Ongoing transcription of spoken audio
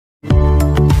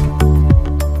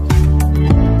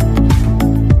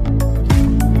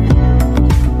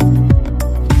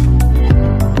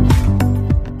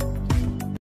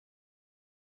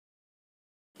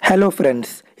Hello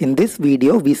friends, in this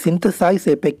video we synthesize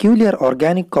a peculiar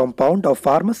organic compound of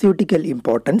pharmaceutical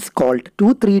importance called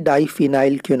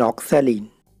 2,3-diphenylquinoxaline.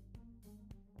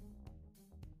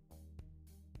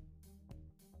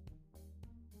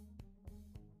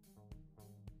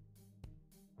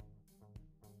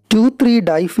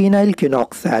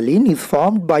 2,3-diphenylquinoxaline is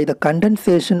formed by the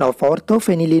condensation of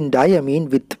o-phenylenediamine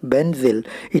with benzil.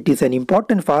 It is an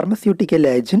important pharmaceutical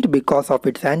agent because of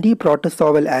its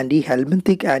anti-protozoal,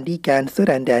 anti-helminthic, anti-cancer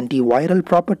and antiviral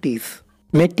properties.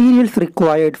 Materials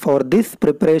required for this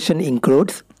preparation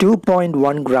includes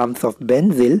 2.1 grams of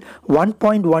benzil,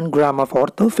 1.1 gram of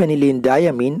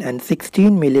o-phenylenediamine and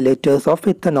 16 milliliters of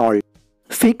ethanol.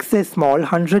 Fix a small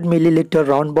 100 ml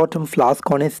round bottom flask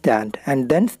on a stand and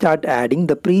then start adding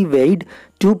the pre-weighed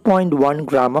 2.1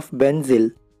 gram of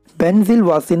benzil. Benzil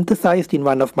was synthesized in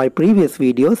one of my previous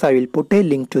videos. I will put a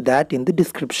link to that in the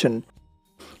description.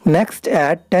 Next,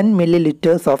 add 10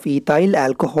 ml of ethyl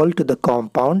alcohol to the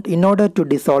compound in order to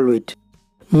dissolve it.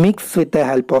 Mix with the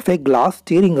help of a glass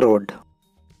stirring rod.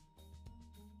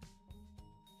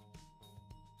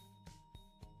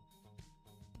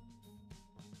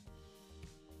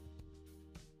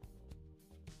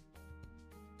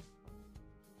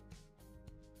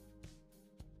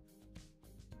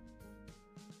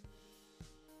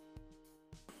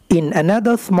 In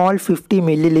another small 50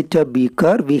 ml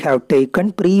beaker, we have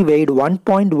taken pre-weighed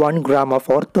 1.1 gram of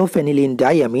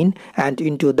o-phenylenediamine and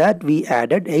into that we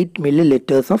added 8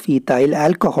 ml of ethyl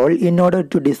alcohol in order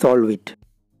to dissolve it.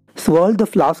 Swirl the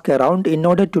flask around in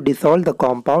order to dissolve the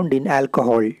compound in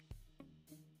alcohol.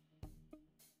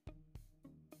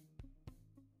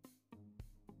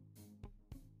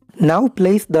 Now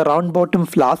place the round bottom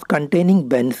flask containing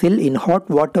benzil in hot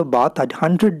water bath at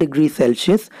 100 degrees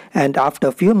Celsius, and after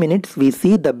a few minutes we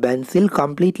see the benzil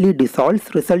completely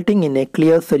dissolves, resulting in a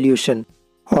clear solution.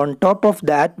 On top of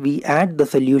that we add the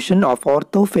solution of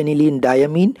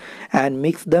o-phenylenediamine and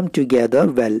mix them together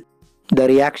well. The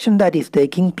reaction that is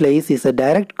taking place is a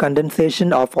direct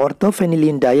condensation of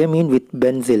o-phenylenediamine with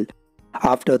benzil.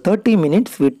 After 30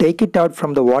 minutes, we take it out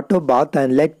from the water bath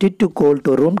and let it to cool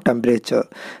to room temperature.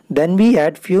 Then we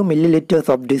add few milliliters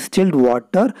of distilled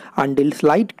water until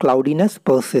slight cloudiness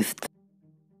persists.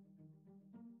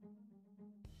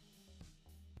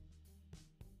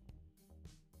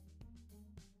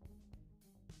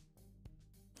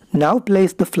 Now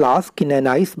place the flask in an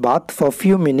ice bath for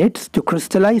few minutes to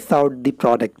crystallize out the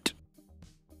product.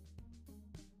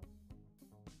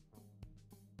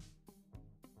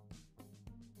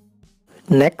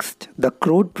 Next, the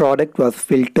crude product was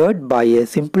filtered by a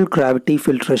simple gravity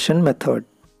filtration method.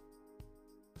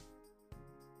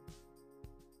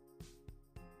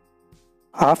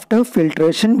 After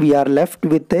filtration, we are left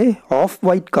with a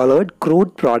off-white colored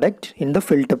crude product in the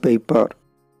filter paper.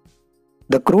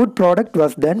 The crude product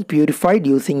was then purified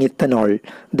using ethanol.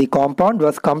 The compound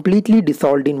was completely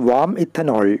dissolved in warm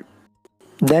ethanol.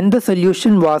 Then the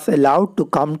solution was allowed to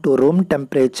come to room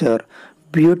temperature.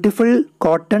 Beautiful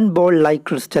cotton ball-like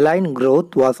crystalline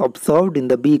growth was observed in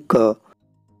the beaker.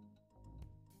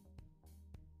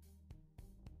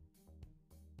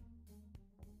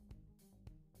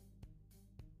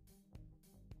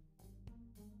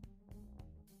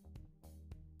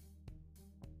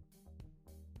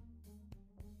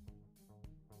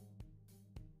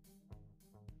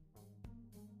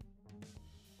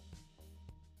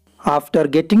 After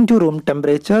getting to room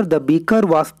temperature, the beaker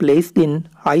was placed in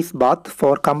ice bath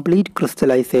for complete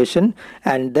crystallization,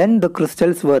 and then the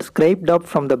crystals were scraped up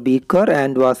from the beaker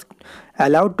and was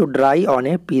allowed to dry on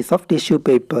a piece of tissue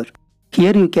paper.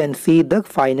 Here you can see the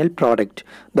final product.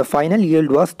 The final yield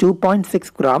was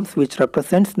 2.6 grams, which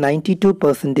represents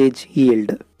 92%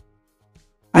 yield.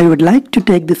 I would like to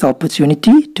take this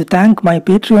opportunity to thank my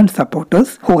Patreon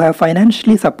supporters who have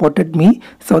financially supported me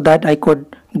so that I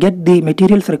could get the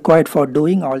materials required for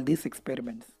doing all these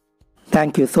experiments.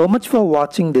 Thank you so much for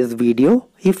watching this video.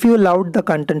 If you loved the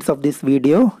contents of this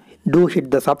video, do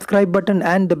hit the subscribe button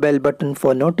and the bell button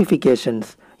for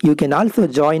notifications. You can also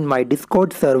join my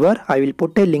Discord server. I will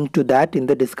put a link to that in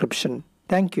the description.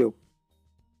 Thank you.